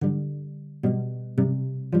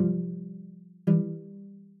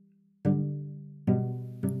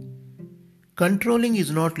Controlling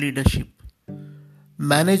is not leadership.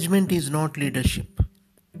 Management is not leadership.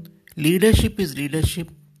 Leadership is leadership.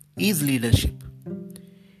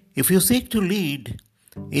 If you seek to lead,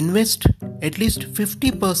 invest at least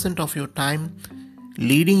 50% of your time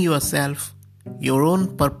leading yourself, your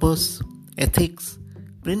own purpose, ethics,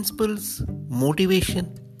 principles,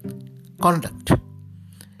 motivation, conduct.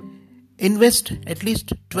 Invest at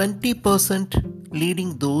least 20%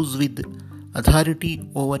 leading those with authority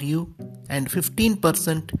over you and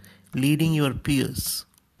 15% leading your peers.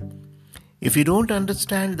 If you don't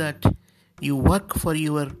understand that you work for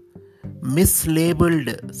your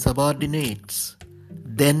mislabeled subordinates,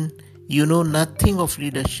 then you know nothing of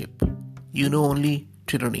leadership. You know only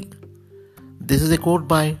tyranny. This is a quote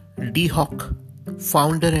by D. Hock,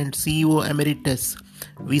 founder and CEO Emeritus,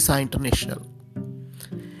 Visa International.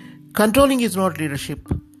 Controlling is not leadership.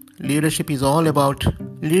 Leadership is all about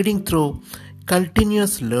leading through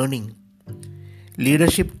continuous learning.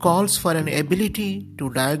 Leadership calls for an ability to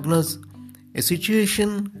diagnose a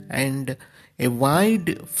situation and a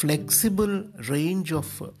wide, flexible range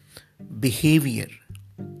of behavior.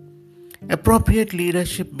 Appropriate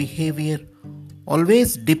leadership behavior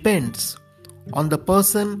always depends on the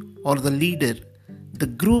person or the leader, the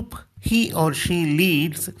group he or she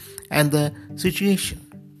leads, and the situation.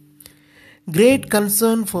 Great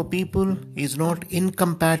concern for people is not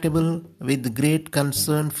incompatible with great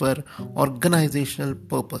concern for organizational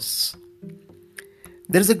purpose.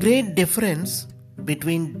 There is a great difference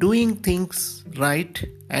between doing things right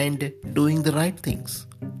and doing the right things.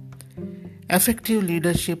 Effective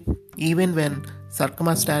leadership, even when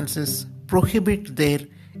circumstances prohibit their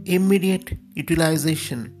immediate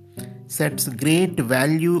utilization, sets great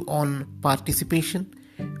value on participation,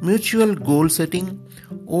 mutual goal setting,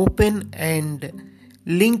 open and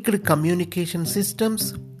linked communication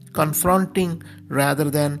systems, confronting rather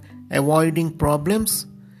than avoiding problems,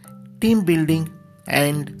 team building,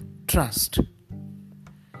 and trust.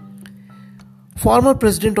 Former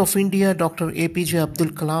President of India Dr. APJ Abdul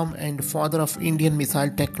Kalam and father of Indian missile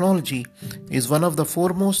technology is one of the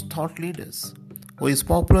foremost thought leaders who is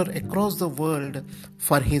popular across the world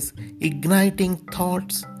for his igniting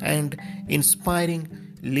thoughts and inspiring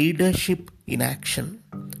leadership in action,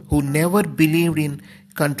 who never believed in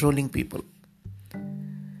controlling people.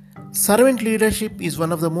 Servant leadership is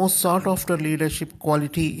one of the most sought after leadership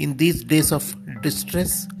quality in these days of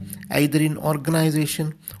distress, either in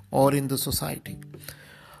organization or in the society.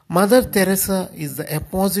 Mother Teresa is the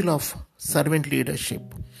apostle of servant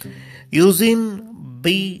leadership. Eugene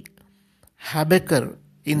B. Habecker,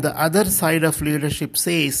 in the other side of leadership,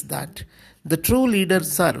 says that the true leader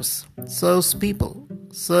serves people,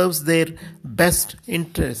 serves their best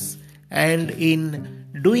interests, and in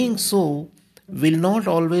doing so will not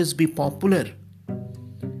always be popular,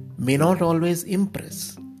 may not always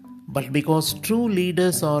impress, but because true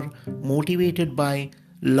leaders are motivated by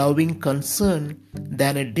loving concern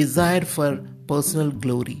than a desire for personal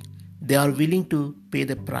glory, they are willing to pay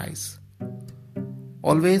the price.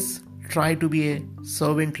 Always try to be a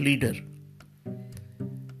servant leader.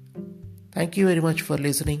 Thank you very much for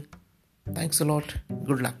listening. Thanks a lot.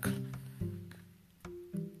 Good luck.